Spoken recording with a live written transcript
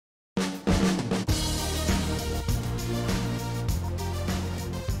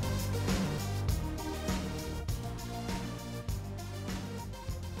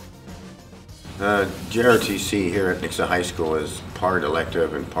JROTC here at Nixa High School is part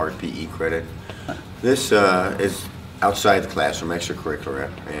elective and part PE credit. This is outside the classroom, extracurricular,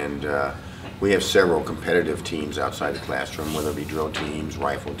 and we have several competitive teams outside the classroom, whether it be drill teams,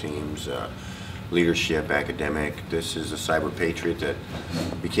 rifle teams, leadership, academic. This is a Cyber Patriot that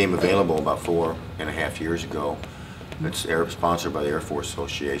became available about 4.5 years ago. It's sponsored by the Air Force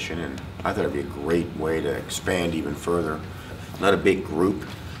Association, and I thought it'd be a great way to expand even further. Not a big group,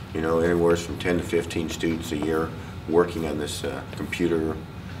 you know, anywhere from 10 to 15 students a year working on this computer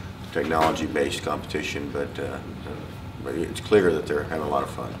technology-based competition, but it's clear that they're having a lot of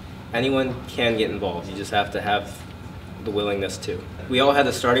fun. Anyone can get involved. You just have to have the willingness to. We all had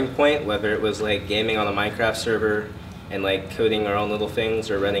a starting point, whether it was like gaming on a Minecraft server and like coding our own little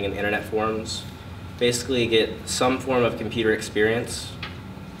things or running in internet forums. Basically get some form of computer experience,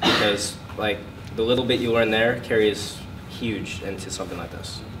 because like the little bit you learn there carries huge into something like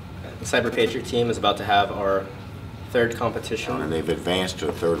this. The Cyber Patriot team is about to have our third competition. And they've advanced to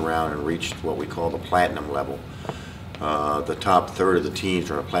a third round and reached what we call the platinum level. The top third of the teams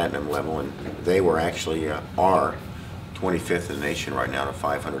are at platinum level, and they were actually are 25th in the nation right now to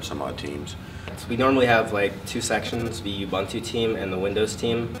 500 some odd teams. So we normally have like two sections, the Ubuntu team and the Windows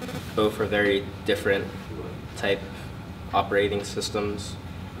team. Both are very different type operating systems.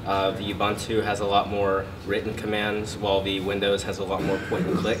 The Ubuntu has a lot more written commands, while the Windows has a lot more point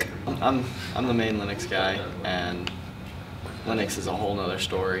and click. I'm the main Linux guy, and Linux is a whole nother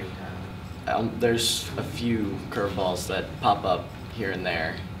story. There's a few curveballs that pop up here and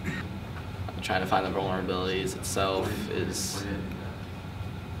there. Trying to find the vulnerabilities itself is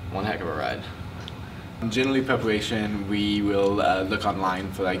one heck of a ride. Generally preparation, we will look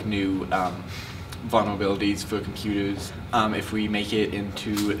online for like new vulnerabilities for computers. If we make it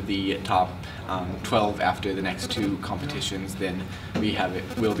into the top 12 after the next two competitions, then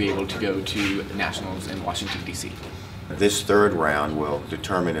we'll be able to go to nationals in Washington, D.C. This third round will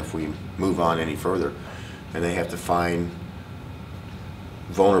determine if we move on any further, and they have to find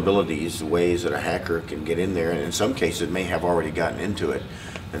vulnerabilities, ways that a hacker can get in there, and in some cases may have already gotten into it,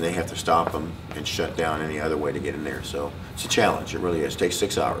 and they have to stop them and shut down any other way to get in there. So it's a challenge, it really is. It takes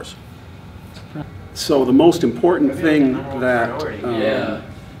 6 hours. So the most important thing that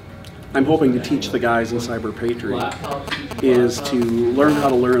I'm hoping to teach the guys in Cyber Patriot is to learn how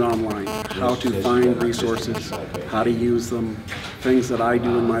to learn online, how to find resources, how to use them, things that I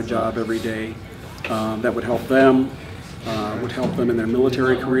do in my job every day that would help them in their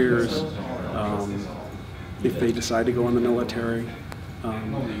military careers, if they decide to go in the military.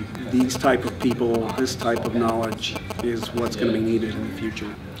 These type of people, this type of knowledge is what's going to be needed in the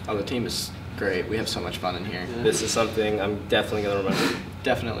future. Oh, the team is great. We have so much fun in here. This is something I'm definitely going to remember.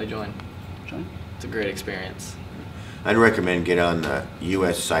 Definitely join. It's a great experience. I'd recommend get on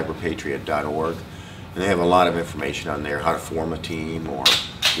uscyberpatriot.org, and they have a lot of information on there, how to form a team or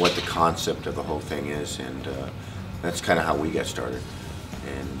what the concept of the whole thing is, and that's kind of how we got started.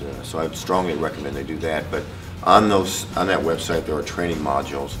 And so I would strongly recommend they do that. But on that website there are training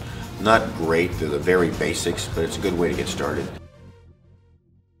modules. Not great, they're the very basics, but it's a good way to get started.